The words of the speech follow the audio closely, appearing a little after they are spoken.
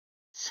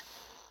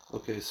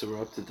Okay, so we're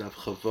up to Daf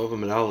Chavav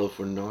Amid Aleph.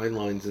 We're 9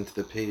 lines into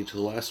the page.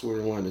 The last word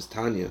in line is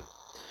Tanya.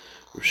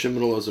 Rav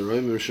Shimon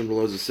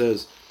Elazar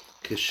says,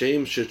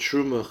 Keshem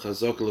shetruma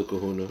chazak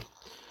lekahuna.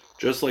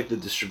 Just like the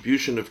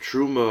distribution of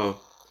truma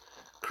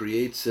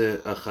creates a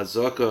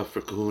chazaka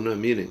for kahuna,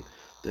 meaning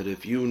that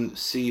if you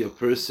see a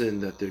person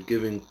that they're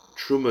giving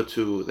truma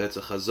to, that's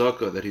a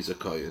chazaka that he's a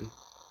kayin,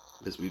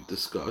 as we've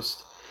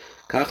discussed.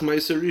 Kach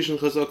ma'aser rishon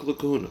chazak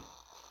lekahuna.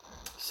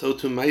 So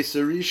to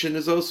ma'aser rishon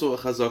is also a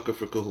chazaka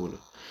for kahuna.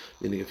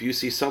 Meaning, if you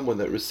see someone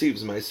that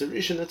receives Ma'aser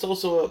Rishon, that's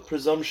also a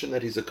presumption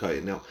that he's a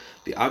Kayin. Now,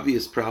 the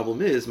obvious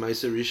problem is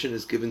Ma'aser Rishon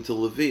is given to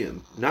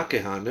Leviim, not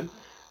Kehanim.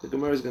 The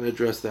Gemara is going to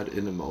address that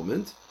in a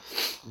moment.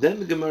 Then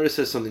the Gemara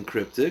says something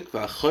cryptic,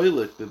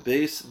 V'achoylek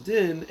bebeis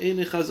din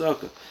eini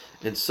chazaka.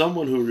 And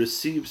someone who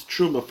receives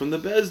Truma from the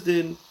Beis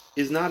Din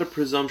is not a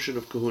presumption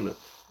of Kahuna.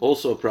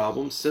 Also a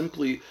problem.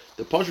 Simply,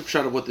 the Pashup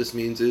shot of what this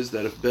means is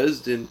that if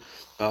Beis Din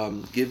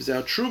gives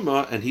out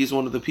Truma and he's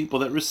one of the people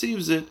that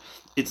receives it,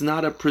 it's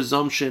not a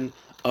presumption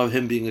of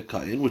him being a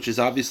Kayin, which is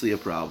obviously a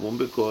problem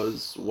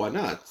because why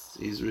not?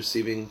 He's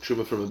receiving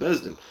Truma from a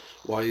Beis Din.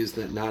 Why is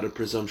that not a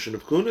presumption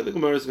of Kahuna? The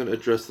Gemara is going to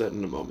address that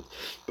in a moment.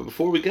 But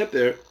before we get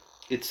there,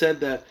 it said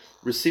that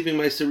receiving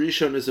Ma'aser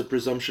Rishon is a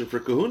presumption for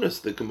Kahuna.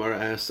 So the Gemara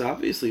asks,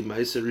 obviously,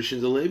 Ma'aser Rishon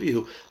is a Levi,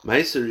 who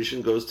Ma'aser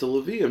Rishon goes to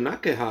Leviim,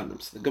 not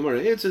Kehanim. So the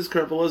Gemara answers,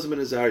 Rav Elazar ben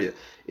Azariah.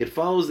 It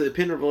follows the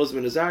opinion of Rav Elazar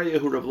ben Azariah,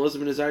 who Rav Elazar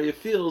ben Azariah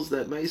feels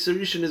that Ma'aser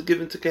Rishon is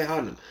given to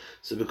Kehanim.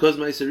 So because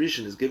Ma'aser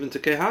Rishon is given to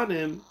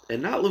Kehanim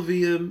and not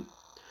Leviim,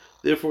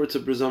 therefore it's a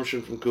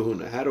presumption from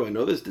Kahuna. How do I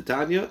know this?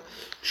 Tanya,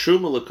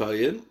 Truma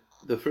l'Kayin.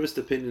 The first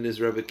opinion is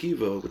Rav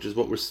Akiva, which is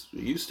what we're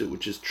used to,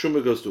 which is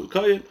Truma goes to a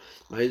Kayin,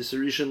 Ma'aser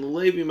Rishon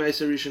l'Levi,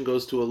 Ma'aser Rishon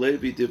goes to a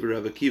Levi, Divrei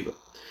Rav Akiva.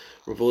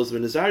 Rav Elazar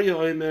ben Azariah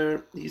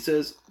Omer, he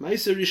says,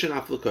 Ma'aser Rishon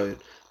af l'Kayin.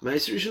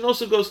 Ma'aser Rishon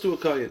also goes to a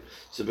Kayin.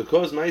 So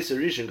because Ma'aser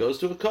Rishon goes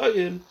to a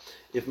Kayin,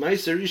 if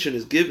Ma'aser Rishon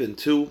is given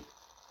to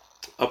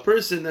a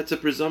person, that's a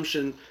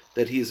presumption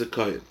that he is a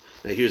Kayin.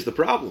 Now here's the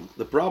problem.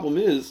 The problem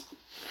is,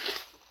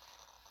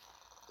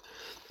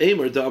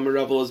 Eimer da'amar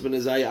Rav Elazar ben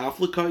Azariah af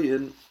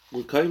l'Kayin,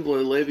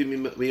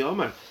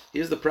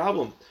 here's the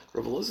problem.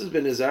 Rav Elazar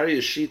ben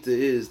Azariah's shita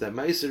is that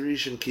Ma'aser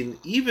Rishon can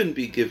even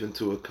be given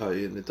to a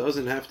Kayin. It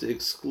doesn't have to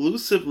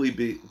exclusively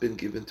be been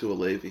given to a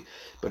Levi.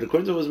 But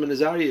according to Rav Elazar ben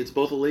Azariah, it's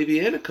both a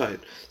Levi and a Kayin.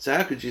 So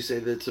how could you say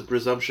that it's a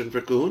presumption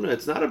for Kahuna?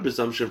 It's not a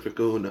presumption for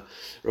Kahuna.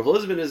 Rav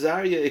Elazar ben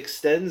Azariah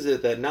extends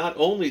it that not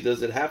only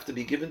does it have to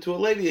be given to a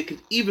Levi, it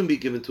could even be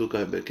given to a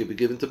Kayin, but it could be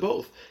given to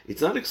both.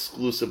 It's not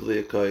exclusively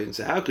a Kayin.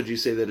 So how could you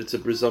say that it's a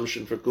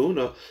presumption for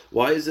Kahuna?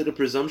 Why is it a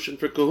presumption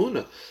for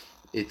Kahuna?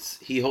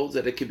 He holds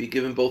that it could be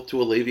given both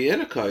to a Levi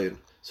and a Kayin,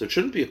 so it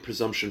shouldn't be a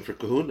presumption for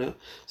Kahuna.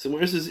 So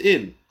where is this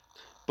in?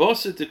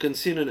 Bosa to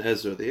Kansin and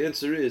Ezra. The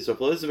answer is, Rav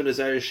Elazar ben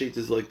Azariah's sheet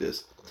is like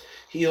this.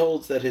 He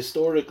holds that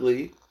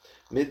historically,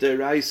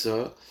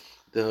 Midaraisa,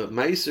 the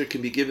Ma'aser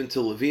can be given to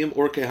Leviim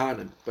or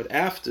Kehanim, but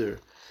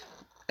after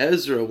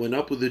Ezra went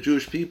up with the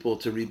Jewish people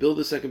to rebuild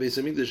the second Beis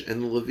Hamikdash,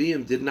 and the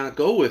Leviim did not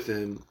go with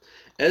him,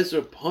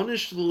 Ezra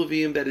punished the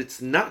Leviim that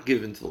it's not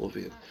given to the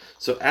Leviim.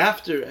 So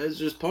after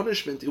Ezra's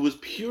punishment, it was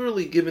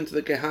purely given to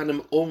the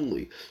Kehanim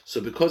only.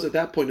 So because at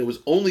that point it was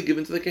only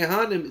given to the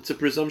Kehanim, it's a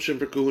presumption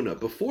for Kahuna.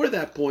 Before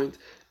that point,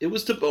 it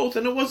was to both,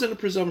 and it wasn't a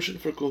presumption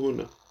for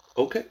Kahuna.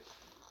 Okay.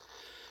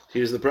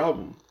 Here's the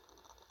problem.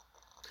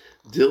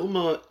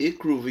 Dilma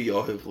ikru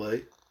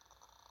v'yohevle.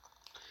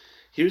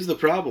 Here's the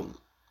problem.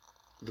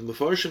 The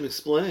Mefarshim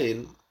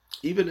explain,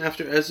 even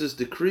after Ezra's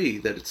decree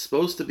that it's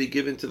supposed to be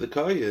given to the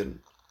Kayin,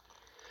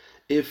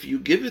 if you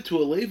give it to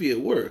a Levi,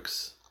 it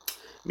works.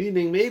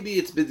 Meaning maybe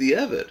it's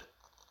b'di'evet,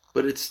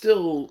 but it's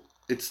still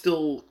your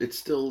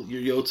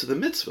yotze the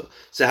mitzvah.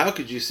 So how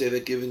could you say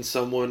that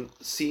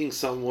seeing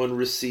someone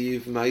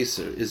receive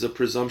Ma'aser is a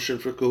presumption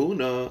for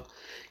Kahuna?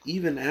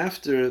 Even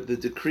after the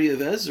decree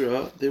of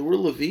Ezra, there were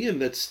Leviim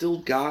that still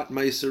got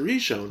Ma'aser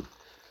Rishon.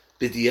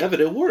 B'di'evet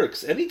it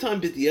works.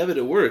 Anytime b'di'evet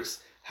it works.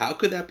 How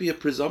could that be a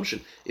presumption?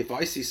 If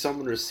I see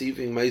someone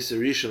receiving Ma'aser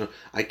Rishon,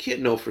 I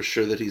can't know for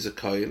sure that he's a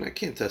Kayin. I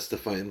can't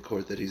testify in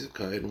court that he's a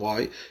Kayin.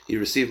 Why? He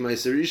received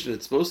Ma'aser Rishon.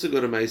 It's supposed to go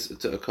to a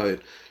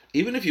Kayin.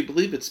 Even if you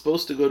believe it's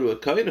supposed to go to a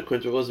Kayin,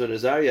 according to Rav Elazar ben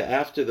Azariah,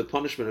 after the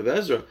punishment of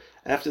Ezra,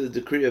 after the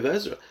decree of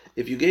Ezra,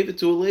 if you gave it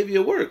to a Levi,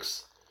 it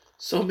works.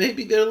 So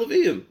maybe they're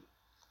Leviim,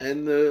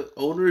 and the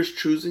owner is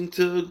choosing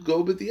to go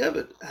with the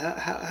Evet.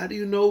 How do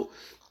you know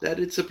that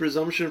it's a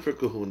presumption for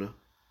Kahuna?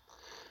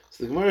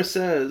 So the Gemara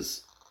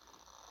says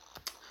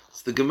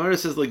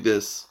like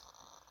this.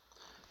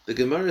 The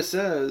Gemara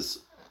says,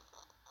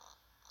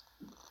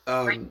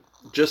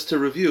 just to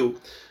review,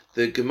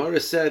 the Gemara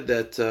said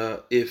that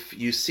if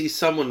you see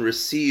someone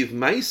receive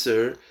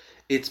Ma'aser,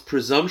 it's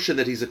presumption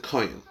that he's a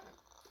Kayin.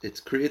 It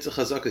creates a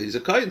chazaka. He's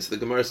a Kayin. So the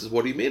Gemara says,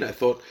 what do you mean? I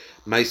thought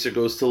Ma'aser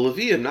goes to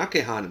Leviim, not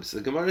Kehanim. So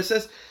the Gemara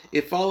says,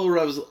 it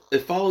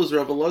follows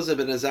Rav Elazar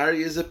ben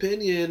Azariah's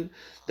opinion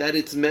that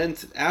it's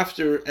meant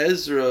after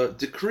Ezra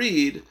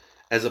decreed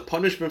as a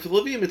punishment for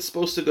Leviim, it's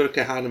supposed to go to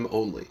Kehanim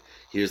only.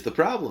 Here's the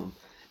problem.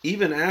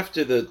 even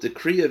after the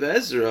decree of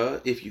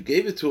Ezra, if you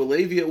gave it to a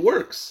Levi, it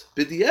works.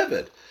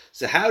 B'di'evet.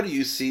 So how do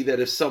you see that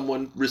if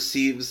someone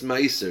receives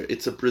Meiser,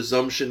 it's a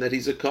presumption that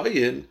he's a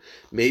Kohen,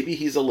 maybe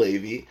he's a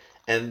Levi,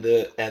 and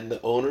the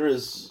owner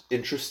is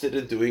interested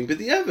in doing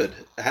B'di'evet?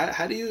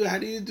 How do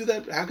you do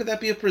that? How could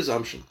that be a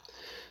presumption?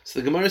 So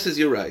the Gemara says,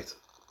 you're right.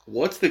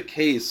 What's the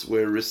case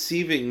where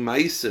receiving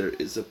Meiser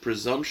is a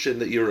presumption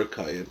that you're a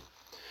Kohen?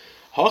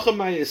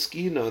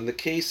 And the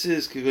case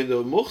is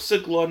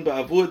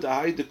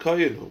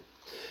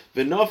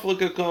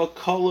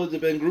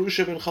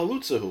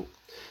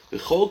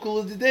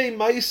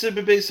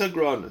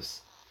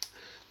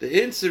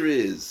the answer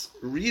is,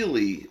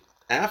 really,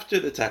 after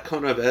the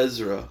Takana of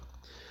Ezra,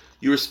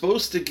 you were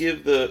supposed to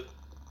give the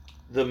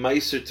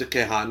Meiser to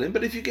Kehanim,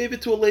 but if you gave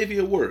it to a Levi,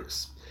 it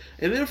works.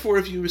 And therefore,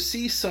 if you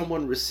see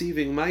someone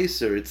receiving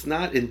Meiser, it's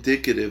not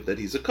indicative that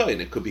he's a Kohen.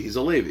 It could be he's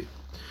a Levi.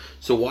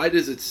 So why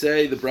does it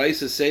say, the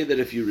Brisa say that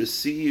if you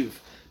receive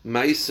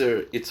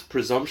Meiser, it's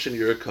presumption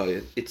you're a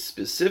Kohen? It's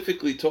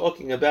specifically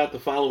talking about the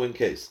following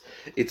case.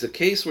 It's a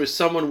case where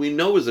someone we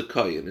know is a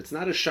Kohen. It's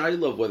not a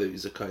shaila of whether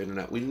he's a Kohen or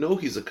not. We know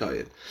he's a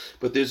Kohen.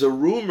 But there's a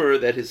rumor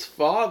that his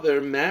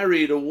father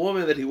married a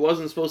woman that he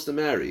wasn't supposed to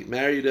marry,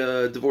 married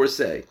a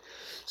divorcee.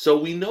 So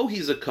we know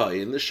he's a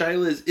Kohen. The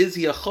shaila is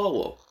he a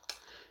Cholol?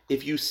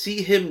 If you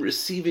see him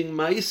receiving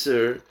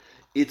Meiser,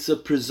 it's a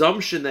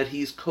presumption that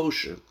he's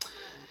kosher.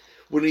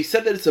 When he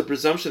said that it's a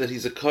presumption that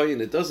he's a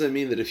Kohen, it doesn't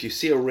mean that if you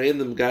see a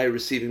random guy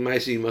receiving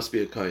Meiser, he must be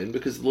a Kohen,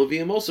 because the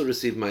Levium also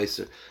received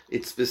Meiser.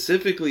 It's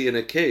specifically in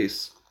a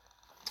case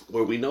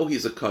where we know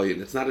he's a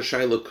Kohen. It's not a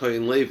Shiloh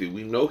Kohen Levi.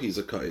 We know he's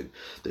a Kohen.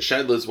 The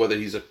Shiloh is whether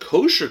he's a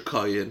kosher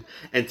Kohen,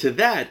 and to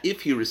that,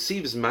 if he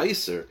receives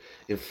Meiser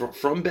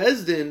from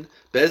Bezdin,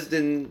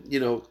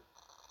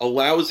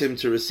 allows him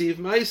to receive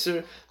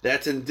Meiser,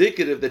 that's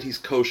indicative that he's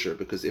kosher,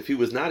 because if he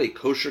was not a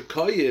kosher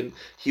Kohen,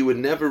 he would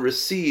never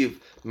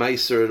receive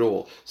Meiser at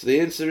all. So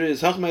the answer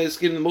is, we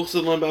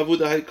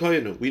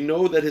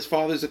know that his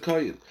father's a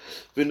Kohen.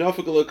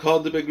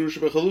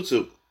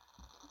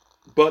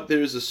 But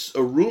there is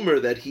a rumor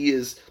that he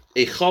is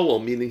a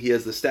Cholol, meaning he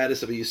has the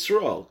status of a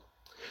Yisrael.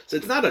 So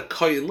it's not a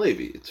Kohen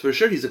Levi. It's for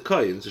sure he's a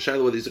Kohen. It's a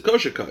shaila whether he's a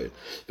kosher Kohen.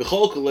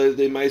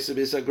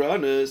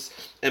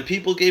 And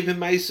people gave him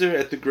Meiser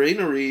at the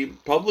granary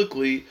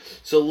publicly.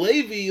 So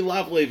Levi,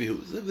 Lav Levi,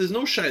 there's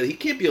no shaila. He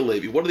can't be a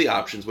Levi. What are the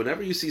options?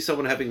 Whenever you see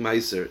someone having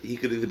Meiser, he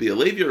could either be a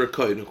Levi or a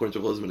Kohen, according to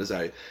Elizabeth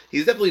Azari.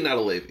 He's definitely not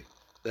a Levi.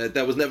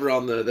 That was never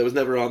on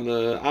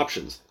the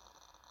options.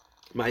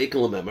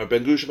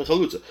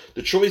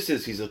 The choice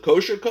is he's a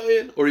kosher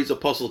Kohen or he's a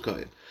Apostle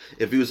Kohen.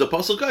 If he was a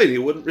Apostle Kohen, he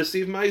wouldn't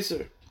receive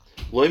Meiser.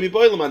 It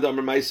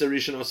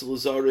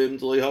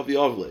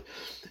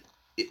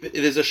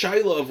is a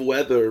shaila of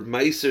whether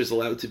Meiser is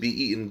allowed to be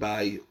eaten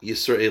by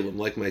Yisraelim,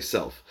 like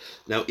myself.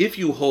 Now, if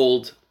you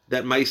hold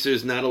that Meiser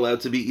is not allowed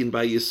to be eaten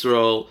by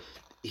Yisrael,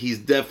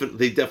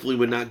 they definitely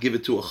would not give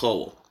it to a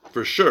Cholol,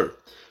 for sure.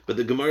 But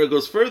the Gemara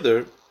goes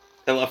further.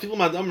 Even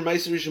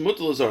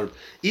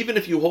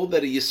if you hold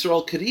that a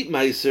Yisrael could eat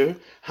Meiser,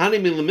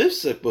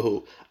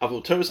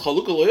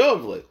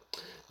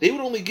 they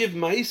would only give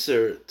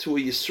Meiser to a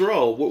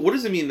Yisrael. What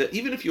does it mean that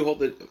even if you hold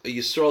that a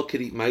Yisrael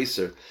could eat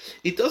Meiser,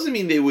 it doesn't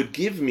mean they would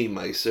give me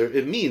Meiser.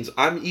 It means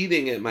I'm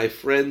eating at my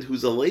friend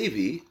who's a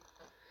Levi,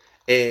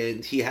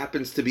 and he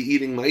happens to be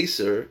eating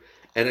Meiser,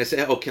 and I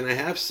say, oh, can I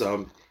have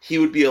some? He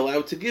would be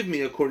allowed to give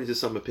me according to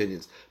some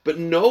opinions. But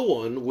no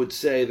one would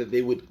say that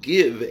they would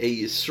give a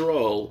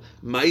Yisrael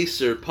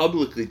Meiser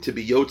publicly to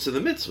be Yotze the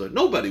Mitzvah.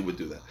 Nobody would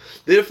do that.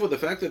 Therefore, the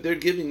fact that they're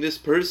giving this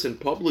person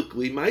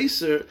publicly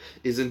Meiser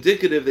is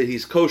indicative that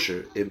he's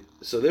kosher.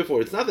 So therefore,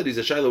 it's not that he's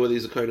a Shiloh whether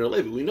he's a Kohen or a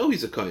Levi. We know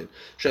he's a Kohen.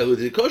 Shiloh, is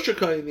he a kosher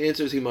Kohen? The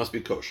answer is he must be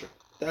kosher.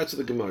 That's what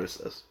the Gemara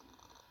says.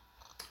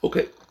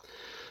 Okay.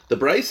 The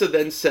Brisa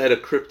then said a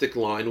cryptic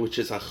line, which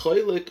is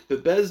Hachoilik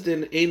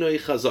bebezdin einoi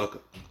chazaka.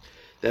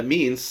 That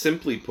means,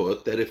 simply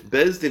put, that if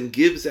Bezdin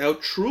gives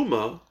out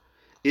Truma,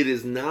 it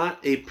is not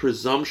a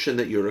presumption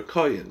that you're a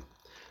Kohen.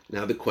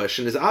 Now the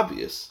question is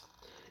obvious.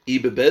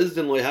 If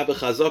Bezdin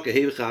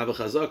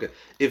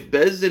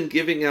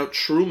giving out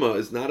Truma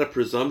is not a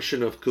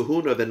presumption of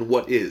Kahuna, then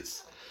what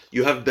is?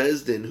 You have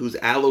Bezdin who's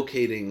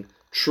allocating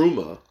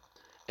Truma,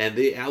 and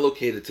they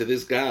allocate it to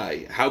this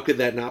guy. How could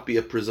that not be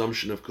a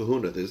presumption of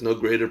Kahuna? There's no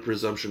greater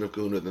presumption of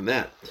Kahuna than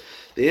that.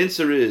 The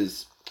answer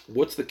is,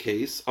 what's the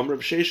case? The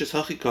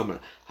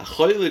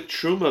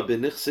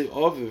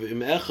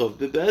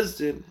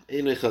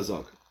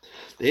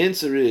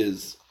answer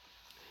is,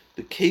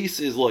 the case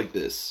is like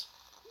this.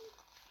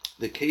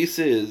 The case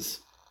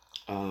is,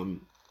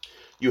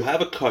 you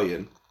have a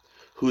Kohen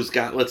who's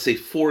got, let's say,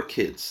 4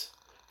 kids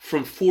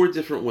from 4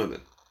 different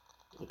women.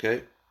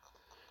 Okay?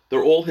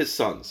 They're all his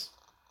sons.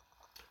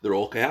 They're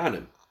all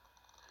Kehanim.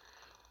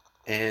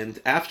 And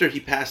after he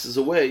passes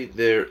away,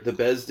 the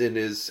Bezdin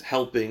is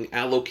helping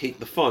allocate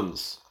the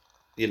funds,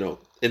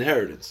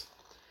 inheritance.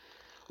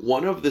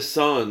 One of the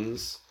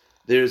sons,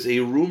 there's a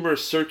rumor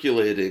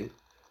circulating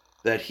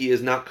that he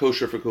is not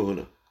kosher for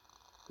kahuna,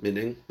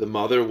 meaning the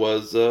mother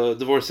was a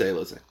divorcee,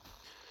 let's say.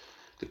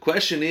 The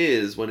question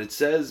is, when it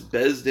says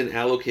Bezdin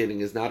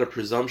allocating is not a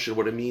presumption,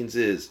 what it means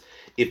is,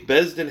 if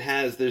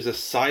Bezdin there's a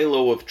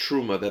silo of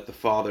Truma that the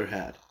father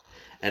had,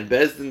 and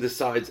Bezdin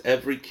decides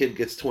every kid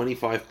gets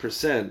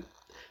 25%,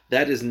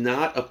 that is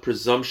not a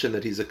presumption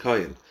that he's a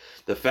Kayan.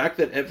 The fact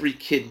that every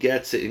kid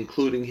gets it,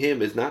 including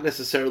him, is not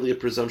necessarily a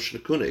presumption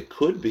of Kuna. It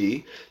could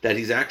be that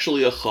he's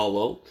actually a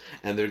Chalal,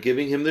 and they're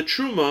giving him the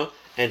Truma,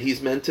 and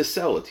he's meant to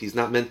sell it. He's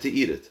not meant to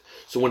eat it.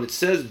 So when it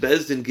says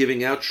Bezdin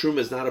giving out Truma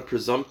is not a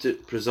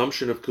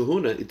presumption of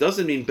Kahuna, it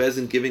doesn't mean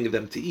Bezdin giving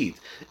them to eat.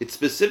 It's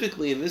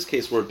specifically in this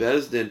case where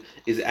Bezdin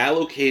is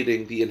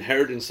allocating the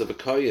inheritance of a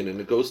Kayan, and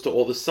it goes to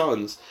all the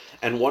sons,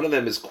 and one of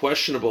them is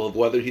questionable of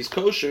whether he's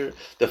kosher.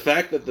 The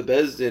fact that the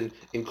Bezdin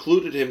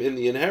included him in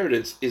the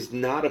inheritance is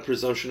not a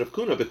presumption of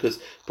Kuna,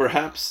 because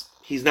perhaps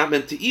he's not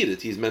meant to eat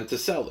it, he's meant to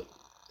sell it.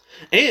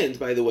 And,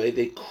 by the way,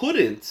 they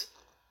couldn't,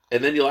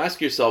 and then you'll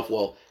ask yourself,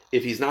 well,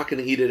 if he's not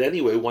going to eat it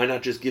anyway, why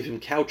not just give him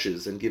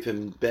couches and give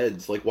him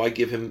beds? Like, why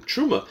give him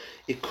Truma?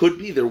 It could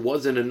be there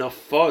wasn't enough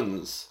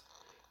funds.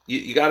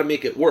 You got to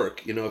make it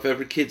work. You know, if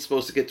every kid's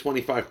supposed to get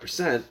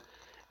 25%,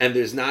 and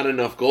there's not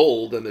enough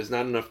gold and there's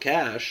not enough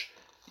cash,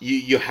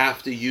 you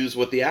have to use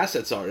what the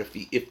assets are.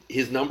 If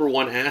his number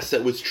one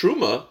asset was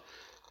Truma,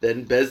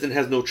 then Bezdin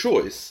has no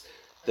choice.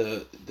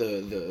 The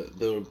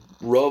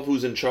Rav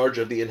who's in charge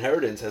of the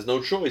inheritance has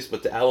no choice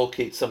but to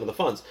allocate some of the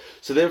funds.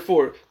 So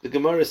therefore, the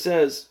Gemara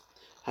says,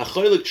 that's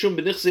what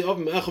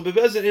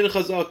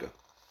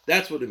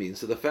it means.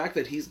 So the fact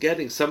that he's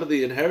getting some of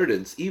the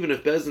inheritance, even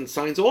if Bezdin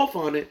signs off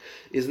on it,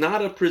 is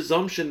not a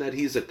presumption that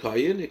he's a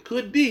Kayan. It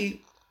could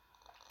be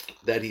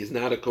that he's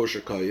not a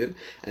kosher Kayan,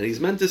 and he's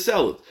meant to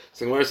sell it.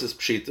 So Gemara says,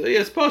 Pshita,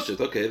 yes,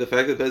 Pashit. Okay, the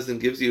fact that Bezdin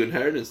gives you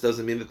inheritance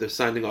doesn't mean that they're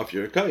signing off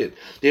you're a Kayan.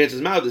 The answer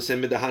is, Ma'od, the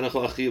same with the Hanach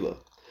La'achila.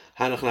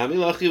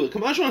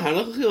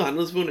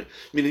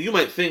 Meaning you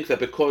might think that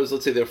because,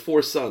 let's say, there are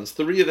 4 sons,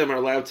 3 of them are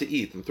allowed to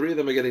eat, and 3 of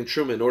them are getting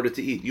truma in order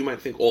to eat. You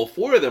might think all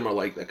 4 of them are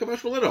like that.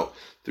 No.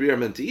 3 are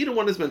meant to eat and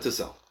 1 is meant to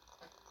sell.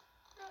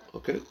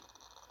 Okay?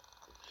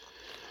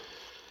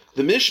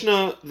 The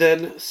Mishnah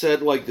then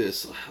said like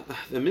this.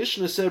 The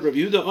Mishnah said, Rav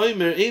Yehuda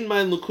Omer, Ein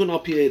mein lukun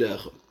al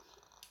pi'edecha.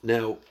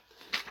 Now,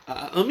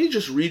 let me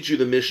just read you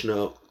the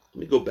Mishnah. Let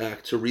me go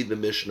back to read the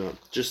Mishnah,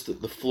 just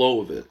the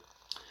flow of it.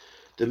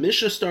 The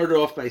Mishnah started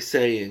off by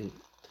saying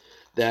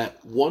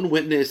that one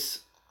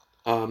witness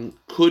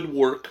could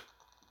work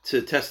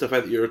to testify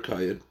that you're a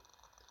Kayan.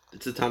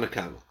 It's a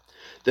Tanakama.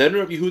 Then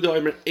Rav Yehuda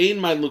Omer, Ein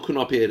mein lukun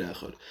al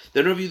pi'edecha.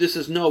 Then Rav Yehuda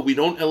says, no, we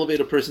don't elevate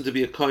a person to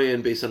be a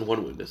Kayan based on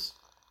one witness.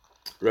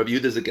 Rav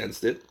Yehuda is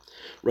against it.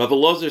 Rav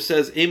Elazar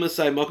says,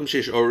 Emasai Makom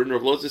Sheish Orin.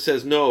 Rav Elazar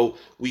says, no,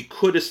 we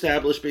could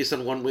establish based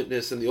on one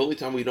witness, and the only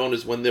time we don't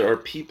is when there are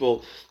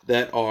people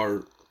that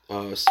are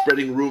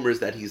spreading rumors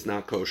that he's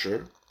not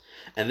kosher.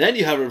 And then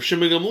you have Rav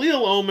Shimon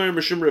Gamliel Omer,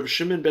 Rav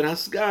Shimon ben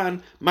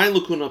Hasgan, Mai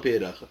Lukun al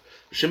Pi'edecha. Rav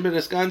Shimon ben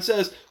Hasgan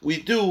says,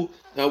 we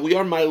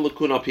are Mai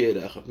Lukun al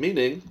Pi'edecha.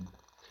 Meaning,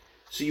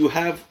 so you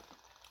have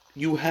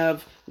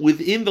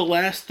within the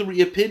last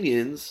 3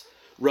 opinions,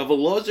 Rav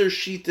Elazar's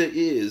shita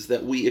is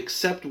that we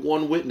accept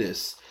one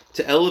witness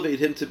to elevate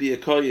him to be a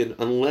Kayan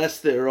unless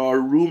there are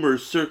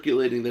rumors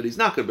circulating that he's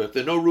not good. But if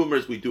there are no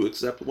rumors, we do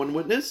accept one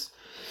witness.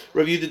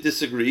 Rav Yehuda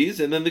disagrees,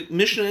 and then the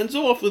Mishnah ends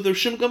off with Rav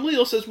Shimon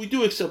Gamliel says we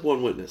do accept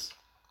one witness.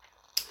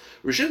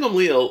 Rav Shimon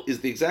Gamliel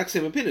is the exact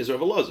same opinion as Rav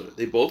Elazar.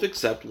 They both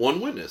accept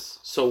one witness.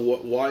 So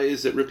why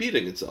is it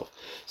repeating itself?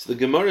 So the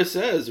Gemara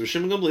says Rav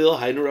Shimon Gamliel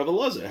hainu Rav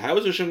Elazar. How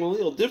is Rav Shimon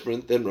Gamliel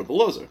different than Rav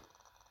Elazar?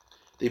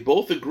 They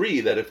both agree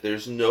that if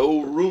there's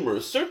no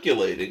rumors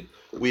circulating,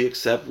 we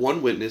accept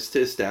one witness to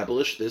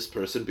establish this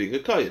person being a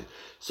Kayan.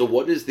 So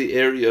what is the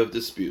area of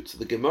dispute? So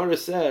the Gemara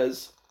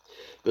says,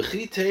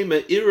 perhaps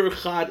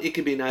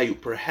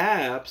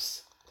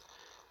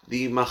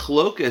the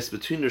machlokes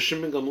between Rav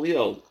Shimon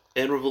Gamliel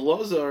and Rav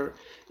Elazar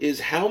is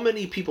how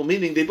many people,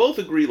 meaning they both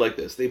agree like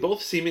this. They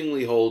both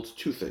seemingly hold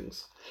 2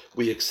 things.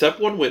 We accept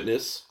one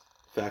witness,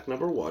 fact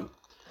number 1.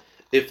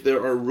 If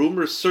there are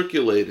rumors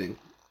circulating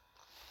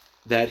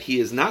that he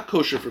is not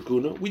kosher for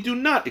kuna, we do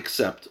not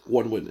accept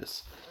one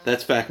witness.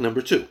 That's fact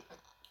number 2.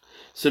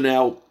 So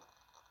now,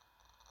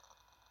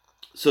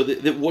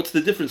 what's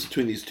the difference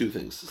between these 2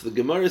 things? So the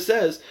Gemara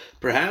says,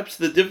 perhaps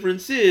the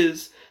difference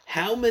is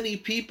how many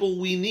people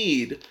we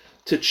need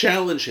to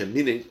challenge him.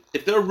 Meaning,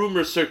 if there are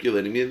rumors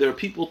circulating, meaning there are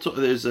people,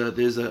 there's a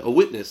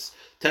witness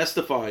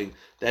testifying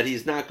that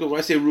he's not good. When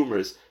I say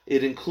rumors,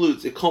 it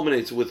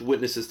culminates with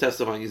witnesses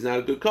testifying he's not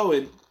a good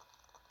Kohen.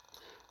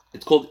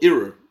 It's called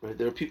Irur, right?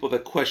 There are people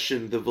that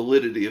question the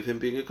validity of him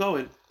being a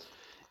Kohen.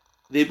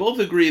 They both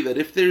agree that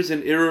if there's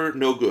an Irur,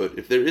 no good.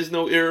 If there is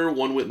no Irur,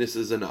 one witness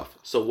is enough.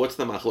 So what's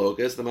the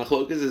machlokas? The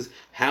machlokas is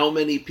how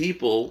many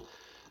people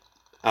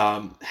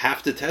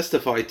have to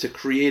testify to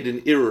create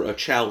an Irur, a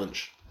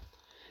challenge.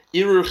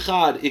 Irur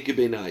chad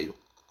ikebenayu.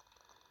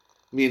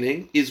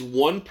 Meaning, is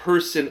one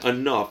person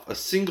enough, a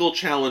single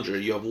challenger?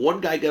 You have one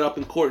guy get up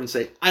in court and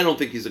say, I don't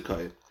think he's a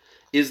Kohen.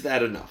 Is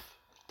that enough?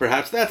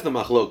 Perhaps that's the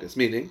machlokas,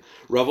 meaning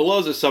Rav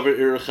Elazar savar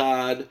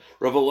irchad.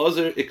 Rav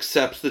Elazar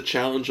accepts the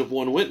challenge of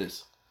one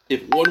witness.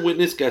 If one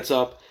witness gets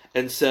up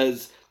and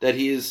says that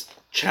he is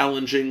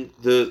challenging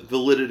the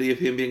validity of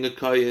him being a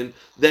Kayin,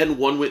 then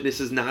one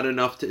witness is not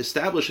enough to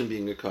establish him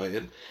being a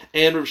Kayin.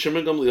 And Rav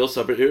Shimon Gamliel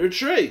Sabar Eretz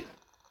Shrei.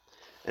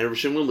 And Rav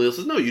Shimon Gamliel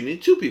says, no, you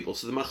need two people.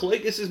 So the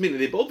machlekes is meaning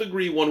they both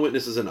agree one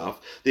witness is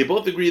enough. They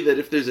both agree that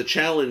if there's a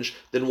challenge,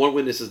 then one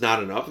witness is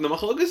not enough. And the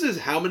machlekes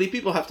is how many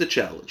people have to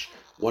challenge.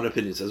 One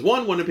opinion says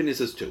one opinion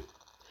says two.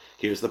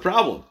 Here's the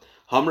problem.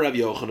 Ham Rav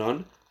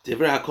Yochanan,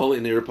 Divrei HaKol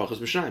Inir Pachos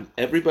Mishraim.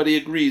 Everybody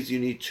agrees you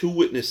need two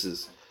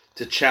witnesses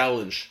to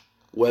challenge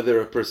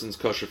whether a person's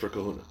kosher for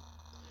kahuna.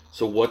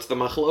 So what's the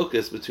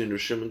machlokes between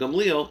Rav Shimon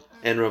Gamliel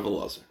and Rav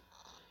Elazar?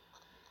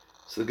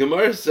 So the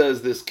Gemara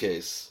says this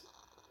case.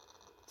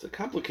 It's a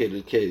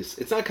complicated case.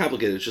 It's not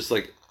complicated. It's just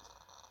like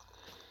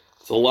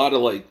it's a lot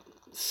of like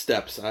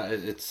steps.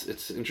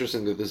 It's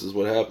interesting that this is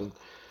what happened.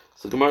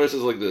 So the Gemara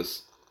says like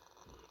this.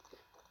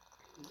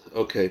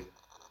 Okay.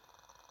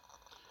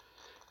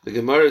 The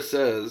Gemara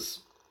says,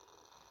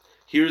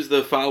 here's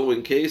the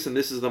following case, and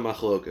this is the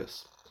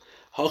machlokas.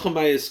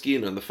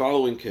 Hachamay in the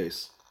following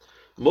case.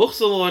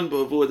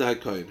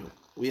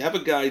 We have a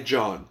guy,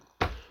 John.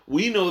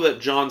 We know that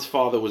John's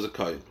father was a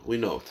kohen. We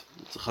know it.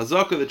 It's a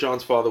chazaka that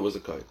John's father was a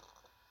kohen.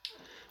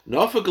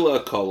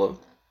 Nafagla Akala,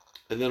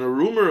 and then a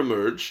rumor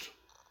emerged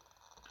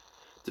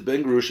to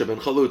Ben Grusha ben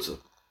Chalutza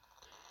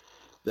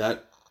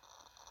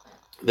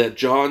that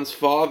John's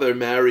father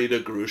married a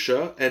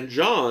Grusha, and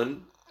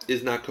John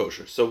is not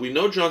kosher. So we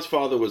know John's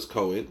father was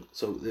Kohen,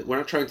 so we're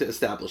not trying to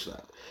establish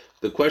that.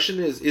 The question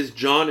is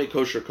John a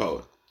kosher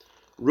Kohen?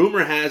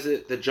 Rumor has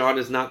it that John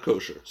is not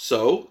kosher.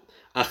 So,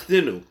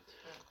 Achdinu,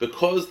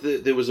 because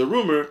there was a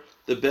rumor,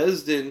 the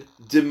Beis Din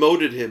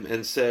demoted him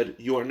and said,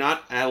 you are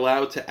not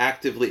allowed to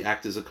actively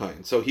act as a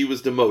Kohen. So he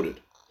was demoted.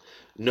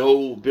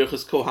 No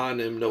Birchas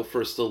Kohanim, no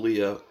first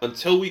Aliyah,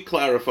 until we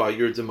clarify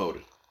you're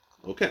demoted.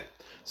 Okay,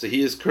 so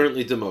he is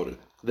currently demoted.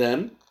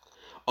 Then,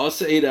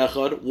 Asa Eid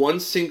Echad, one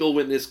single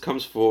witness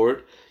comes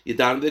forward,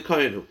 Yidan de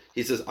Kohenu.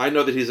 He says, I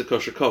know that he's a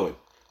kosher Kohen.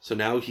 So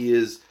now he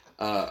is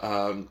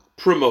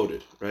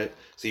promoted, right?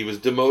 So he was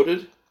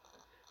demoted.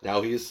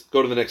 Now he's,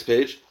 go to the next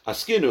page,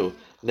 Askinu.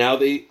 Now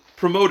they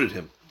promoted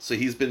him. So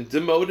he's been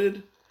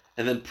demoted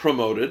and then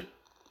promoted.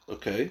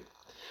 Okay.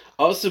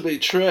 Also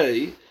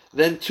Beitrei,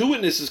 then two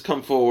witnesses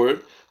come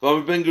forward,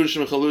 Ben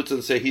Grusha Chalutz,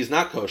 and say he's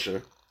not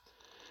kosher.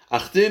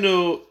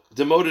 Achdinu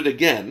demoted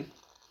again.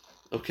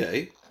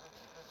 Okay.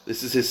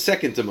 This is his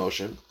second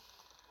demotion.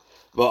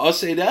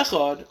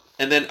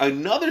 And then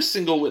another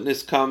single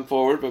witness come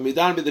forward, I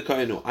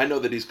know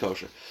that he's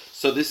kosher.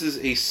 So this is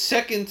a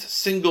second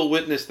single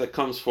witness that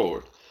comes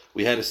forward.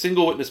 We had a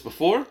single witness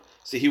before,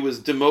 so he was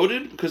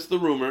demoted because of the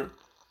rumor.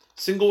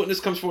 Single witness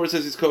comes forward,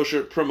 says he's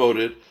kosher,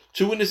 promoted.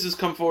 Two witnesses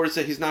come forward,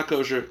 say he's not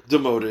kosher,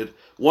 demoted.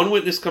 One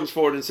witness comes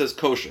forward and says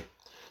kosher.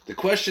 The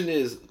question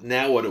is,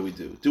 now what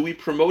do? Do we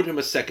promote him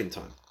a second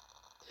time?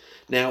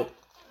 Now,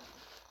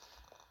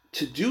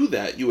 to do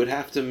that, you would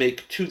have to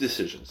make two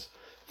decisions.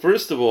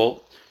 First of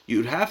all,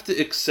 you'd have to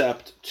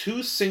accept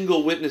two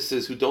single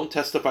witnesses who don't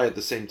testify at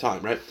the same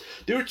time, right?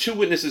 There are two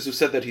witnesses who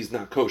said that he's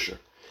not kosher.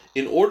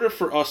 In order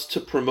for us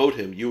to promote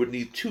him, you would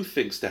need two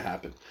things to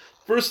happen.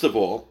 First of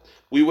all,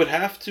 we would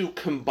have to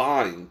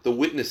combine the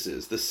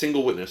witnesses, the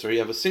single witness, or you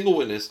have a single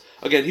witness.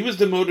 Again, he was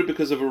demoted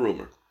because of a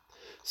rumor.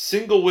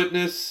 Single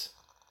witness,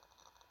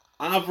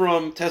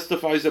 Avram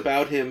testifies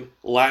about him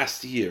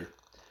last year.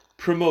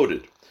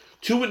 Promoted.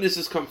 Two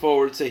witnesses come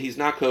forward, say he's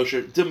not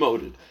kosher,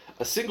 demoted.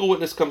 A single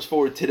witness comes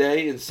forward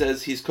today and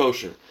says he's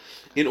kosher.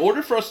 In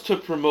order for us to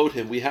promote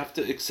him, we have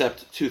to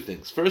accept two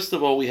things. First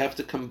of all, we have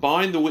to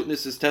combine the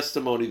witnesses'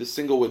 testimony, the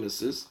single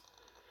witnesses,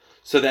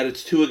 so that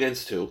it's 2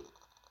 against 2.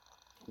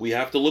 We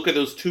have to look at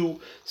those two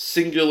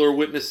singular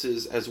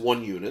witnesses as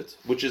one unit,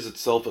 which is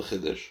itself a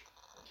chiddush.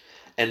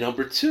 And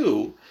number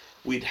 2,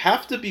 we'd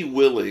have to be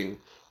willing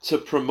to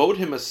promote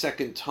him a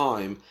second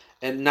time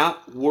and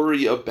not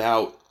worry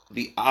about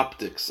the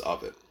optics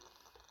of it.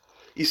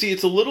 You see,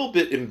 it's a little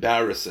bit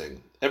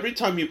embarrassing. Every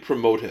time you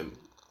promote him,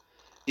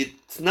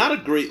 it's not a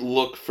great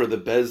look for the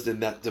Beis Din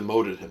that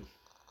demoted him.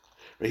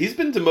 He's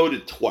been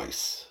demoted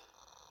twice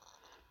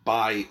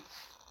by,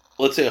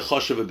 let's say, a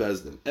chashuv of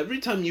Beis Din. Every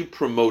time you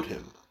promote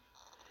him,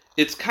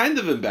 it's kind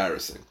of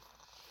embarrassing.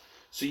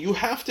 So you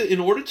have to, in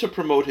order to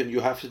promote him, you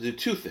have to do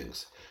two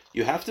things.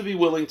 You have to be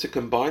willing to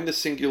combine the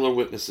singular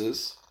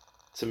witnesses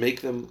to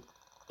make them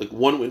like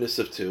one witness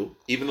of 2,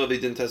 even though they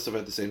didn't testify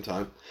at the same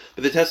time,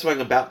 but they're testifying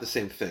about the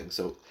same thing,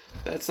 so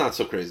that's not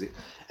so crazy.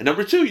 And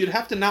number 2, you'd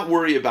have to not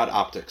worry about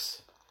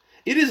optics.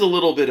 It is a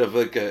little bit of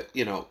like a,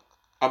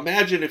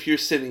 imagine if you're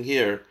sitting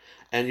here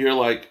and you're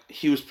like,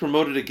 he was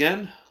promoted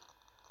again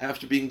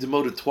after being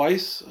demoted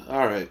twice?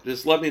 All right,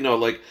 just let me know.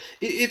 Like,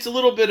 it's a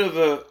little bit of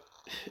a,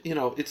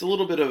 it's a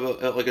little bit of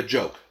a, like a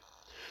joke.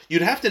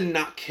 You'd have to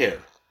not care.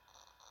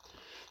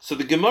 So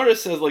the Gemara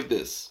says like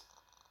this,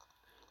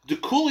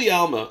 Dekuli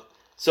Alma.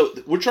 So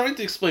we're trying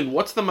to explain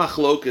what's the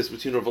machlokas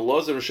between Rav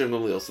Elazar and Rav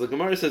Shimon Gamliel. So the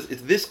Gemara says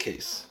it's this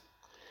case.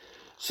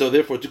 So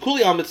therefore,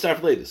 Dekuli Alma Tzarf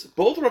Leidus.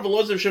 Both Rav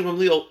Elazar and Rav Shimon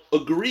Gamliel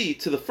agree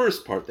to the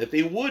first part, that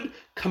they would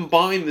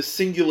combine the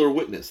singular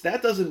witness.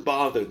 That doesn't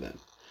bother them.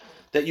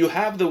 that you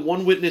have the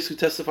one witness who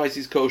testifies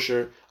he's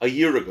kosher a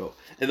year ago,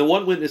 and the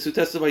one witness who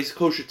testifies he's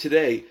kosher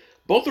today,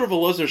 both Rav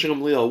Elazar and Shimon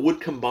Gamliel would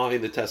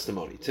combine the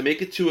testimony to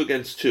make it 2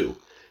 against 2,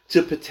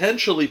 to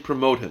potentially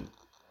promote him.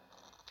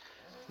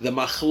 The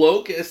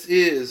machlokes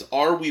is,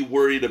 are we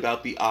worried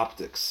about the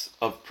optics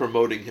of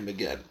promoting him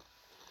again?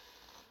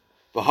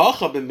 Over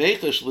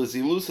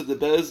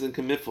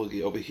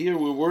here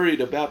we're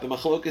worried about, the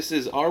machlokes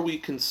is, are we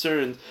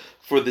concerned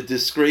for the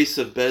disgrace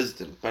of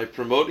Bezdin? By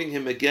promoting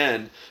him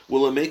again,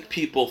 will it make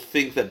people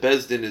think that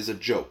Bezdin is a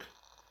joke?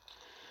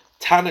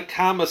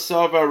 Tanakama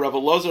Savar, Rav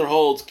Elazar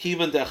holds,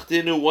 Kivan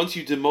Dachtinu, once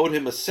you demote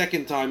him a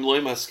second time,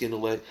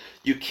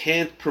 you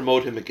can't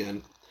promote him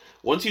again.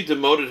 Once you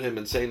demoted him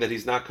and saying that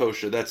he's not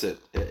kosher, that's it.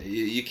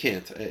 You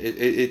can't.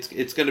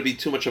 It's going to be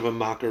too much of a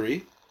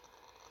mockery.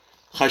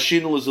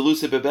 Chashinu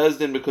l'zelusa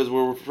bebezdin, because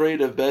we're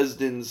afraid of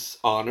Bezdin's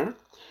honor.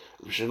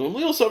 Shimon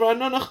Gamliel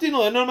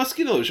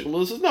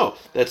says, no,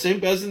 that same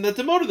Bezdin that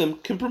demoted him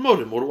can promote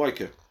him. What do I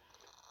care?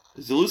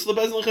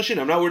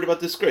 I'm not worried about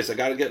disgrace. I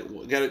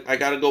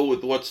gotta go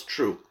with what's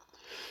true.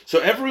 So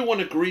everyone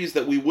agrees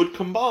that we would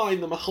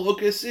combine. The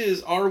machlokes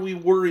is, are we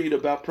worried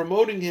about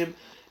promoting him?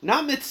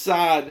 Not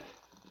mitzad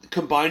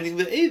combining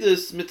the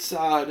edus,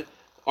 mitzad,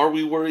 are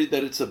we worried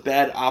that it's a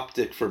bad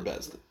optic for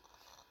Bezdin?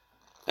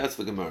 That's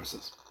the Gemara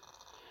says.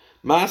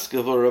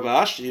 Maskav or Rav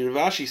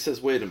Ashi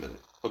says, wait a minute.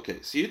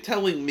 Okay, so you're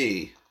telling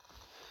me,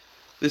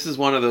 this is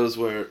one of those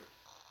where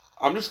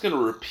I'm just going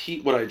to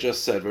repeat what I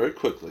just said very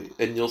quickly,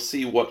 and you'll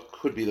see what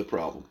could be the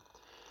problem.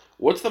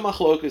 What's the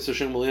machlokes of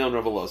Shimon Gamliel and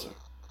Rav Elazar?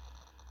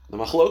 The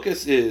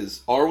machlokes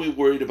is, are we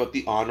worried about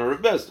the honor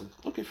of Bezdin?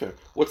 Okay, fair.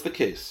 What's the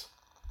case?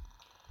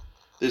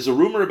 There's a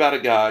rumor about a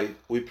guy,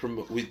 we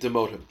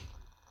demote him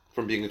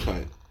from being a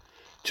kohen.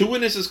 2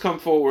 witnesses come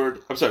forward,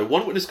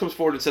 one witness comes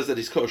forward and says that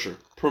he's kosher,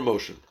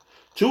 promotion.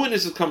 2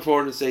 witnesses come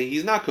forward and say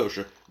he's not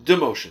kosher,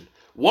 demotion.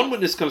 1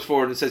 witness comes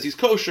forward and says he's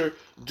kosher,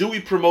 do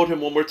we promote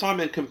him one more time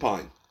and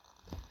combine?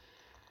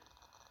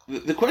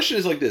 The question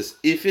is like this,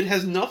 if it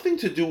has nothing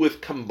to do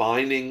with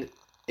combining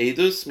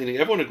edus, meaning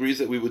everyone agrees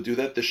that we would do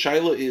that, the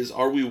shaila is,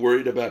 are we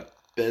worried about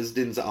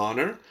Bezdin's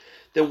honor?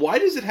 Then why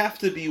does it have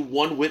to be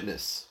 1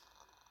 witness?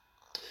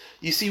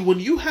 You see, when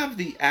you have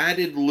the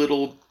added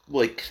little,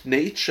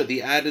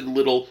 the added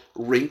little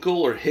wrinkle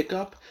or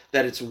hiccup,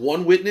 that it's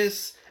 1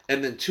 witness,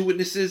 and then 2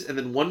 witnesses, and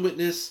then 1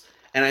 witness,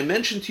 and I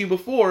mentioned to you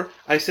before,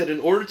 I said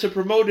in order to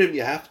promote him,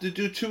 you have to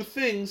do 2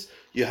 things.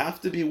 You have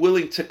to be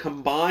willing to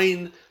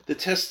combine the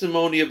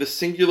testimony of the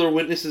singular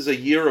witnesses a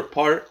year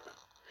apart,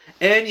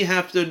 and you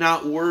have to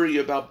not worry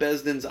about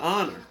Bezdin's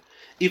honor.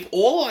 If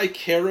all I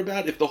care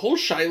about, if the whole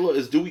shaila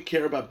is, do we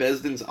care about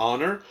Bezdin's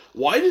honor,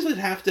 why does it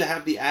have to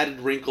have the added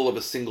wrinkle of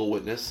a single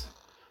witness?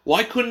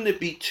 Why couldn't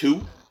it be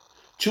 2?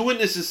 2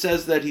 witnesses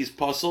says that he's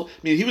puzzle.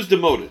 He was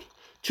demoted.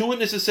 2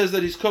 witnesses says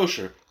that he's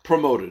kosher,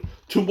 promoted.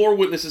 2 more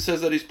witnesses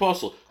says that he's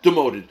puzzle,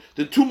 demoted.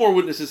 Then 2 more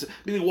witnesses.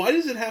 Why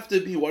does it have to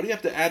be? Why do you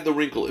have to add the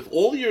wrinkle? If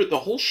the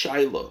whole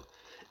shaila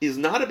is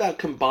not about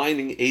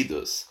combining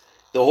edus,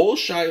 the whole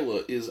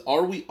shaila is,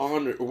 are we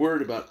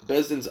worried about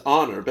Bezdin's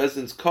honor,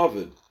 Bezdin's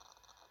kavod,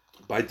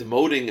 by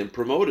demoting and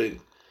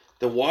promoting,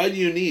 then why do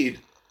you need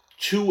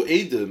 2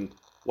 edim?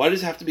 Why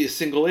does it have to be a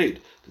single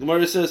aid? The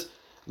Gemara says,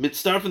 then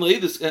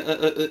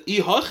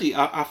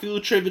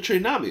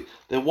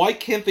why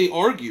can't they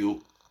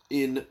argue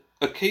in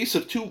a case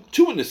of two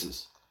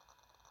witnesses?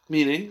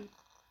 Meaning,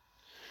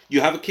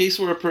 you have a case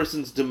where a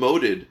person's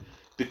demoted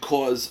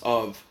because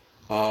of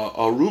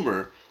a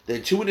rumor,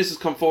 then 2 witnesses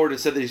come forward and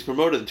said that he's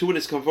promoted, and 2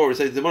 witnesses come forward and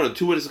say he's demoted,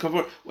 2 witnesses come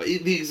forward. Well,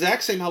 the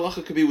exact same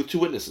halacha could be with 2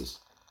 witnesses.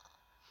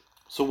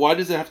 So why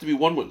does it have to be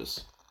 1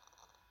 witness?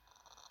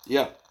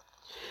 Yeah.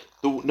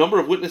 The number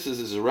of witnesses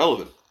is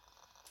irrelevant.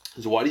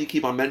 So why do you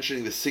keep on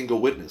mentioning the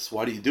single witness?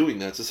 Why are you doing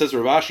that? So it says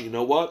Rav Ashi, you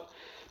know what?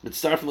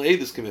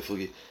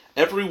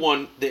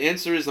 Everyone, the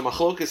answer is, the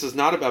machlokes is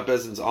not about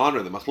Bezdin's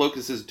honor. The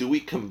machlokes is, do we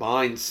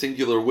combine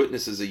singular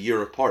witnesses a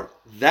year apart?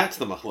 That's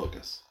the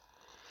machlokes.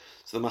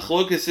 So the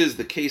machlokes is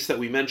the case that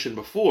we mentioned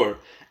before,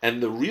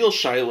 and the real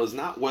shaila is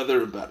not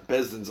whether about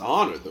Bezdin's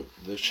honor. The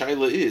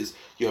shaila is,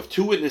 you have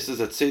 2 witnesses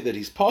that say that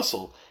he's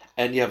puzzle,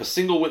 and you have a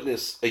single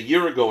witness a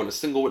year ago and a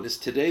single witness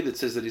today that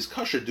says that he's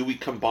kosher. Do we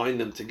combine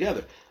them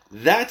together?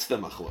 That's the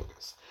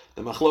machlokes.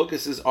 The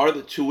machlokes is, are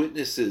the 2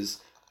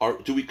 witnesses,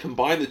 do we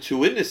combine the 2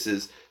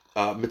 witnesses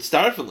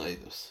mitzdarfen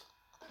leidus?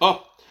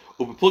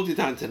 Ubeplugti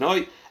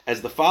tanoi,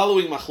 as the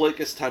following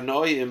machlokes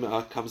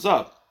tanoim comes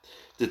up.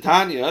 The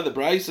Tanya, the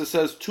Braisa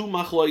says 2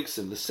 machlokes,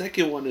 the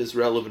second one is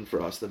relevant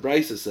for us. The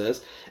Braisa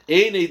says,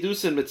 ein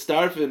edusin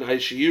mitzdarfen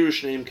aishiru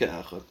shneim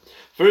ke'achad.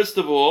 First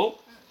of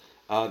all,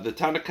 the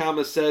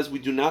Tanakama says we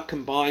do not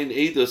combine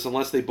edus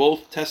unless they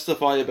both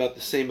testify about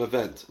the same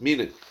event.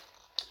 Meaning,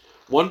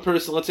 one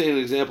person, let's say an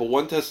example,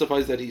 one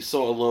testifies that he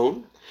saw a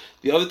loan,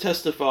 the other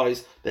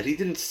testifies that he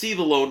didn't see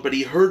the loan, but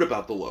he heard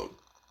about the loan.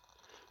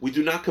 We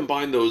do not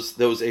combine those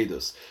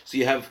edus. So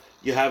you have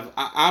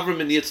Avram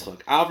and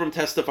Yitzchak. Avram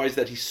testifies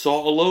that he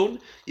saw a loan.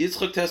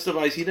 Yitzchak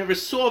testifies he never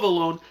saw the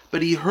loan,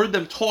 but he heard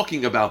them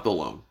talking about the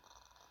loan.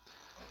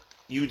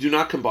 you do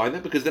not combine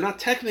them because they're not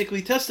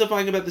technically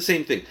testifying about the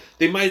same thing.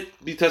 They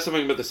might be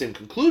testifying about the same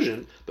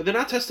conclusion, but they're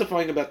not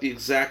testifying about the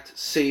exact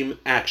same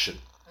action.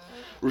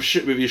 Rav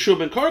Yeshua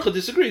ben Karcha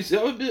disagrees.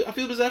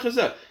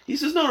 He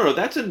says, no,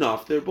 that's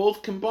enough. They're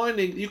both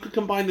combining. You could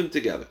combine them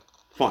together.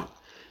 Fine.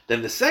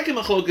 Then the second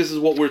machlokas is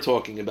what we're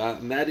talking about,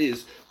 and that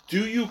is,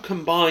 do you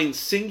combine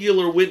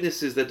singular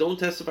witnesses that don't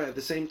testify at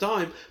the same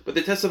time, but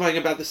they're testifying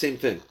about the same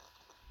thing?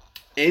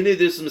 The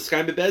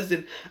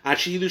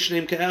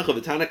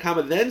Tanna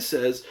Kama then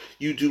says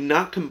you do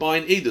not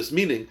combine edus,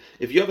 meaning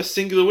if you have a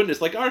singular witness,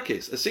 like our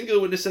case, a singular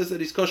witness says that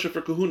he's kosher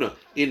for kahuna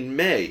in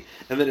May,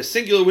 and then a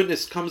singular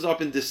witness comes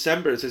up in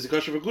December and says he's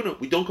kosher for kahuna,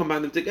 we don't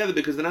combine them together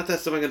because they're not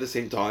testifying at the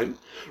same time.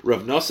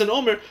 Rav Nosson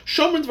Omer,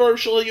 Shomen Dvarav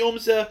Shel Hayom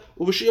Zeh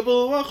Uv'Shiyah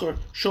B'Lachar,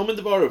 Shomen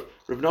Dvarav.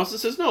 Rav Nosson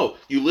says no,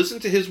 you listen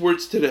to his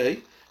words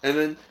today, and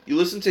then you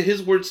listen to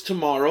his words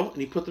tomorrow,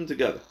 and you put them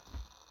together.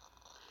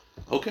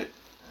 Okay.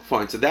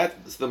 Fine, so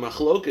that's the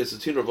machlokas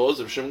between Rav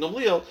Elazar and Shem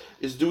Gamliel,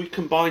 is do we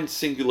combine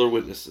singular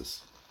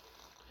witnesses?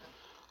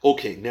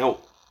 Okay, now,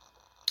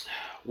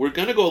 we're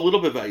going to go a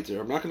little bit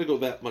weiter. I'm not going to go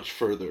that much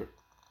further.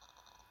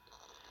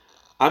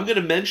 I'm going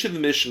to mention the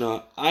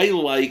Mishnah. I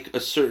like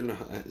a certain,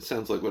 it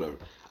sounds like whatever,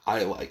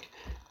 I'm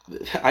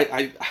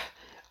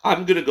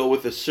going to go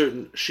with a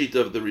certain shita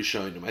of the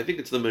Rishonim. I think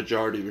it's the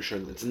majority of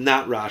Rishonim. It's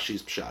not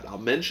Rashi's Pshat. I'll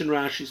mention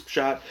Rashi's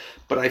Pshat,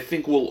 but I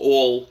think we'll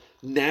all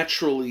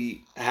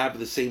naturally have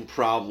the same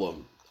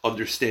problem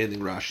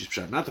understanding Rashi's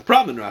Pshat. Not the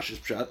problem in Rashi's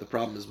Pshat, the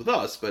problem is with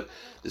us, but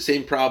the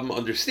same problem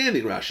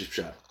understanding Rashi's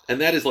Pshat. And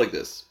that is like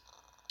this.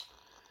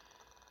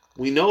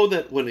 We know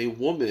that when a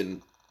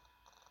woman,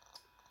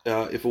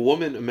 a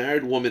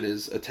married woman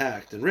is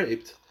attacked and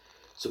raped,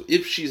 so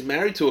if she's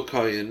married to a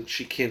Kohen,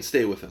 she can't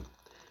stay with him.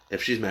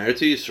 If she's married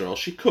to Yisrael,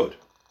 she could.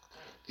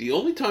 The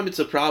only time it's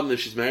a problem if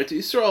she's married to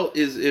Yisrael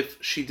is if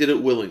she did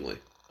it willingly.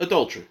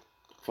 Adultery.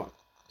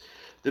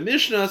 The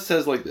Mishnah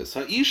says like this: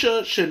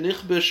 Ha'isha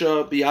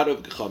shenichbesha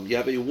biyadav gecham. You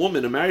have a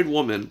woman, a married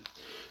woman,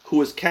 who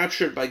was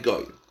captured by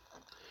goyim.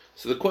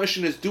 So the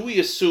question is, do we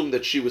assume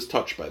that she was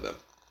touched by them?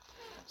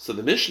 So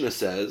the Mishnah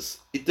says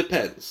it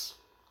depends.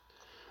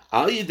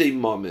 Al yidei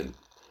mamin,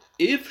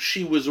 if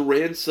she was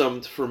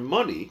ransomed for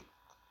money,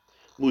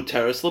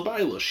 muteres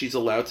labayla, she's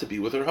allowed to be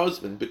with her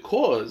husband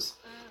because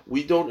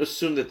we don't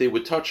assume that they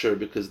would touch her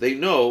because they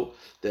know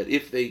that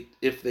if they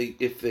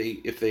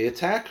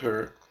attack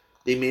her,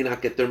 they may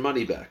not get their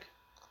money back.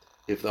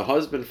 If the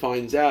husband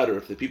finds out, or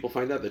if the people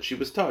find out that she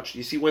was touched,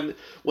 you see, when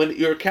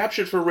you're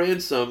captured for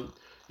ransom,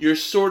 you're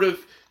sort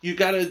of you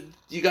gotta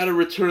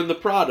return the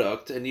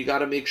product, and you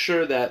gotta make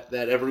sure that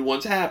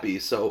everyone's happy.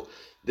 So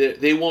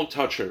they won't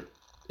touch her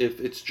if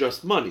it's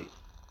just money.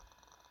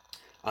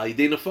 But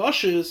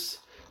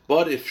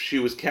if she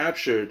was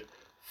captured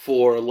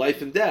for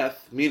life and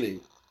death,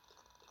 meaning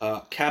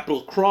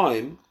capital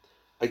crime,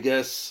 I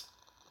guess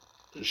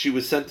she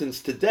was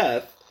sentenced to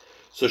death.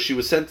 So she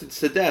was sentenced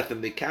to death,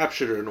 and they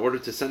captured her in order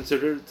to sentence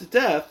her to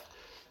death.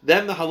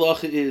 Then the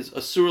halacha is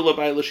asur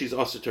labayla, she's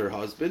asur to her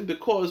husband,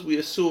 because we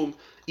assume,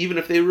 even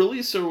if they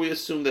release her, we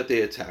assume that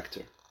they attacked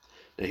her.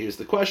 Now here's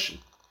the question: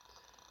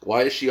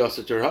 why is she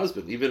asur to her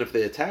husband? Even if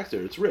they attacked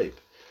her, it's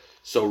rape.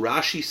 So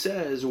Rashi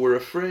says we're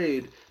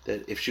afraid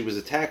that if she was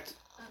attacked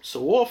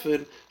so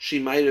often, she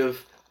might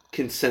have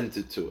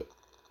consented to it.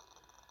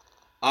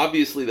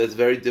 Obviously, that's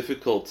very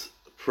difficult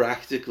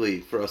practically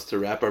for us to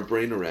wrap our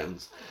brain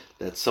around,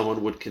 that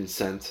someone would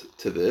consent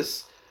to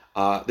this.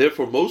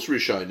 Therefore, most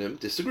Rishonim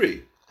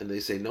disagree, and they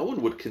say no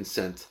one would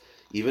consent,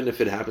 even if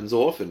it happens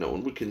often, no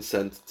one would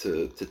consent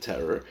to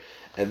terror,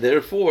 and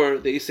therefore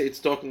they say it's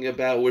talking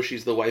about where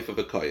she's the wife of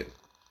a Kohen.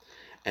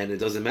 And it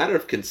doesn't matter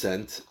if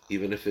consent,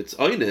 even if it's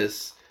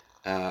oinus,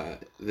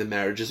 the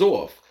marriage is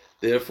off.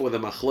 Therefore, the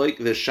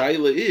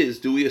shaila is,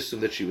 do we assume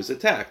that she was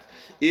attacked?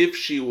 If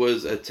she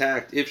was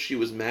attacked, if she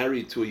was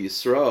married to a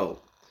Yisrael,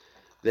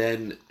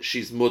 then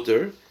she's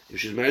mutter. If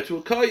she's married to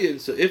a Kohen,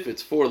 so if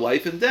it's for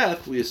life and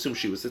death, we assume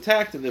she was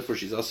attacked, and therefore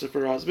she's also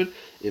for her husband.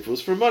 If it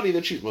was for money,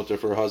 then she's mutter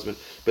for her husband.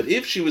 But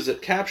if she was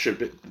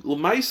captured,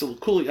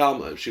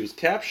 if she was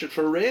captured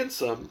for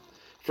ransom,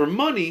 for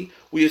money,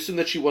 we assume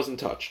that she wasn't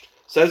touched.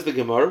 Says the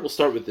Gemara, we'll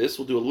start with this,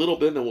 we'll do a little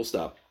bit, and then we'll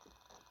stop.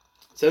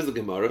 Says the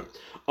Gemara,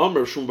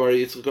 Amr Shum Bar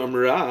Yitzchak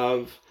Amr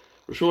Rav,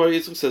 Shum Bar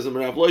Yitzchak says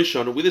Amr Rav Lo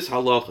Yishanu, with this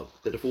halacha,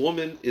 that if a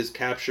woman is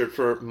captured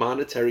for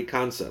monetary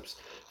concepts,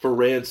 for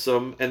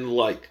ransom and the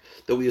like,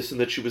 that we assume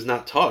that she was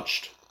not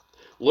touched.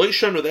 Lo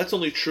Yishanu, that's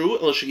only true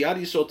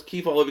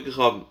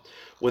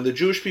when the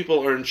Jewish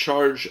people are in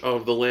charge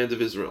of the land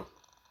of Israel.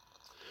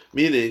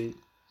 Meaning,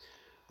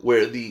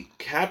 where the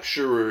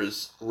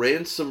capturers,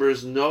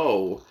 ransomers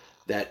know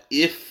that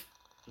if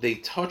they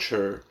touch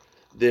her,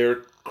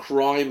 their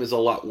crime is a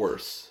lot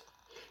worse.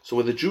 So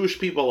when the Jewish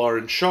people are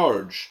in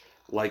charge,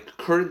 like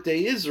current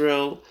day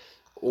Israel,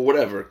 or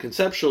whatever,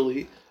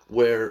 conceptually,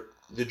 where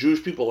the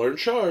Jewish people are in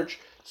charge,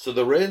 so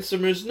the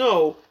ransomers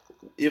know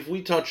if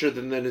we touch her,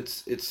 then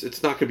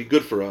it's not going to be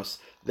good for us.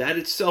 That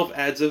itself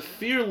adds a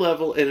fear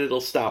level, and it'll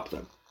stop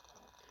them.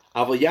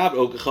 But if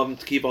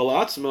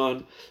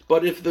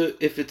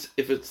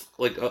it's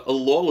like a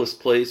lawless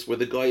place where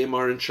the goyim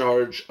are in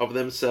charge of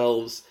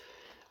themselves,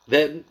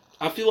 then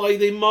I feel like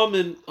they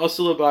mammon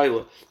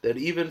asulabayla. That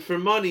even for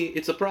money,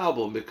 it's a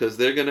problem because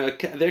they're gonna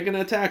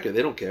attack her.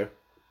 They don't care.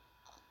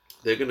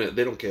 They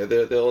don't care.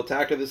 They'll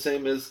attack her the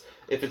same as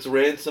if it's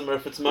ransom or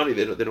if it's money.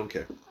 They don't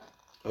care.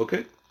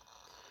 Okay.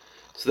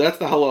 So that's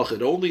the halach.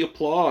 It only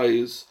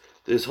applies.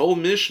 This whole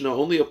Mishnah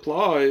only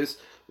applies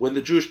when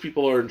the Jewish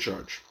people are in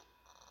charge.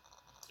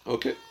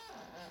 Okay.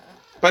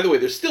 By the way,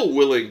 they're still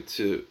willing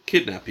to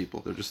kidnap people.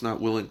 They're just not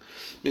willing.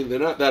 I mean, they're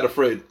not that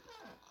afraid.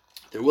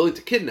 They're willing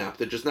to kidnap.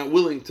 They're just not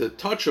willing to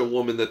touch a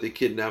woman that they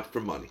kidnapped for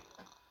money.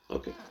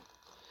 Okay.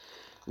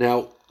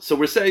 Now, so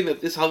we're saying that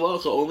this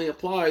halacha only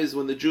applies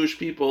when the Jewish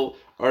people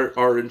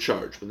are in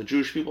charge. When the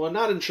Jewish people are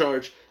not in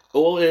charge,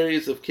 all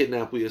areas of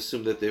kidnap, we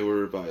assume that they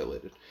were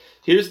violated.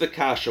 Here's the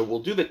kasha. We'll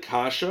do the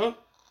kasha,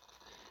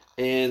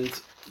 and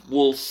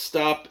we'll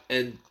stop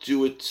and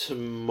do it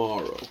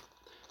tomorrow.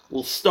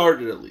 We'll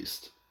start it at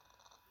least.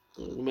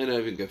 We may not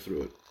even get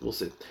through it. We'll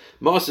see.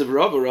 Ma'asiv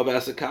Rav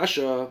asks a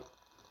kasha.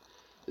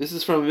 This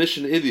is from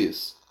Mishnah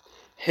Idius.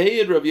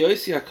 Hey, Rav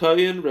Yossi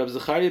HaKohen, Rav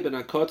Zechariah ben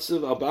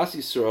HaKotzev, Abbas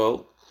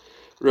Yisrael.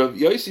 Rav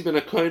Yossi ben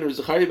HaKohen, or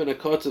Zechariah ben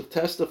HaKotzev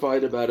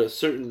testified about a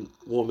certain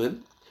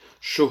woman,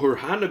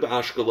 Shohurhana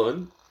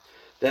b'Ashkelon,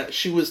 that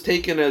she was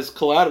taken as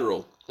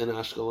collateral in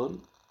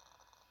Ashkelon.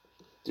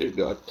 Dear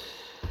God.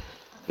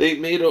 They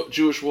made a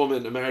Jewish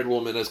woman, a married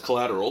woman, as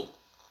collateral,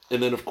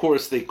 and then of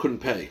course they couldn't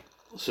pay.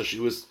 So she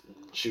was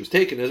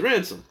taken as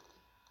ransom.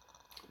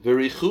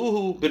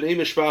 Verichuhu b'nei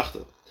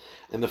mishpachta.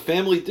 And the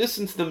family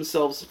distanced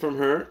themselves from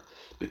her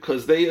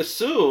because they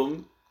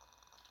assumed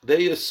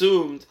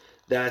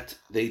that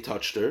they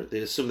touched her.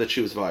 They assumed that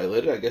she was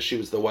violated. I guess she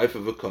was the wife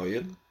of a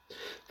kohen.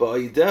 But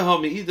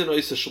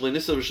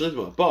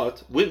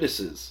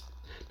witnesses.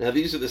 Now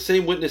these are the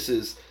same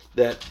witnesses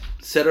that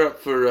set her up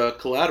for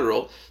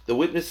collateral. The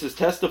witnesses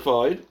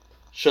testified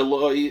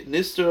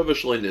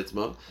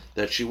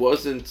that she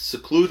wasn't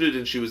secluded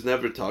and she was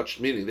never touched,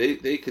 meaning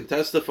they can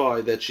testify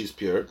that she's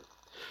pure.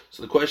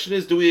 So the question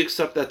is, do we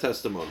accept that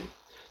testimony?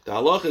 The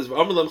halach is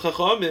V'amar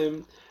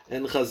Chachamim,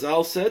 and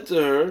Chazal said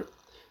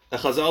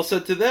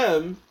to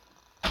them,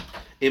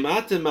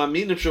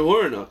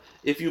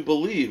 if you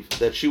believe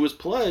that she was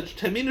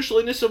pledged,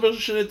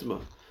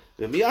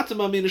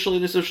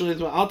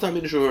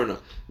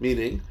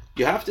 meaning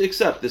you have to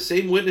accept the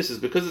same witnesses,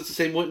 because it's the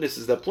same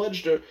witnesses that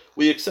pledged her,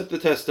 we accept the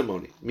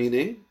testimony.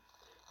 Meaning,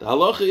 the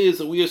halacha is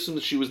that we assume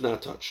that she was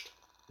not touched.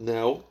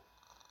 Now,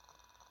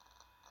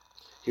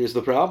 here's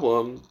the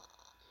problem.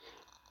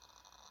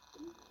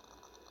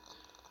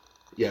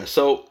 Yeah,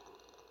 so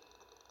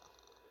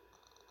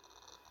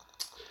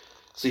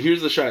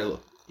here's the shaila.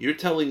 You're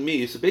telling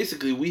me, so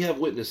basically we have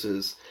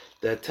witnesses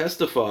that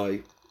testify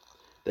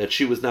that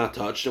she was not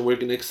touched, and we're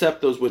going to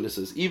accept those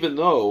witnesses, even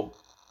though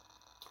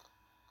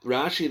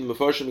Rashi and the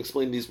Mefarshim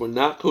explained these were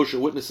not kosher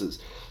witnesses.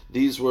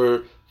 These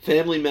were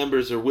family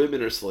members or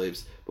women or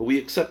slaves, but we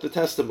accept the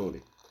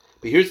testimony.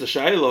 But here's the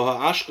shaila: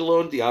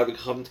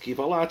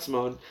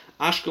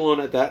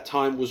 Ashkelon at that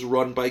time was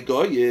run by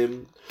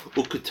goyim,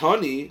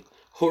 ukatani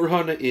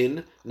horhana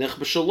in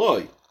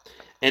nech.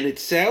 And it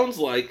sounds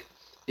like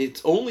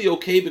it's only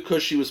okay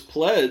because she was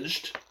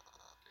pledged,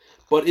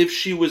 but if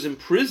she was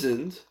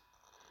imprisoned,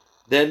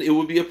 then it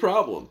would be a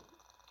problem.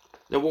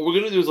 Now what we're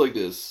going to do is like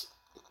this.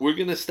 We're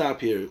going to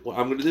stop here. What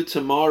I'm going to do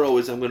tomorrow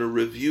is I'm going to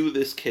review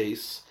this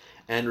case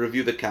and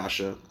review the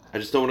kasha. I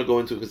just don't want to go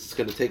into it because it's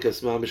going to take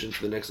us mamish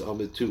into the next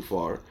Amid too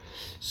far.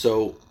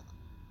 So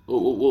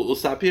we'll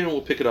stop here and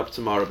we'll pick it up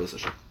tomorrow.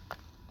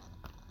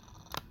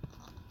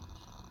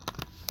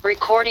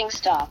 Recording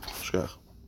stopped. Shkach.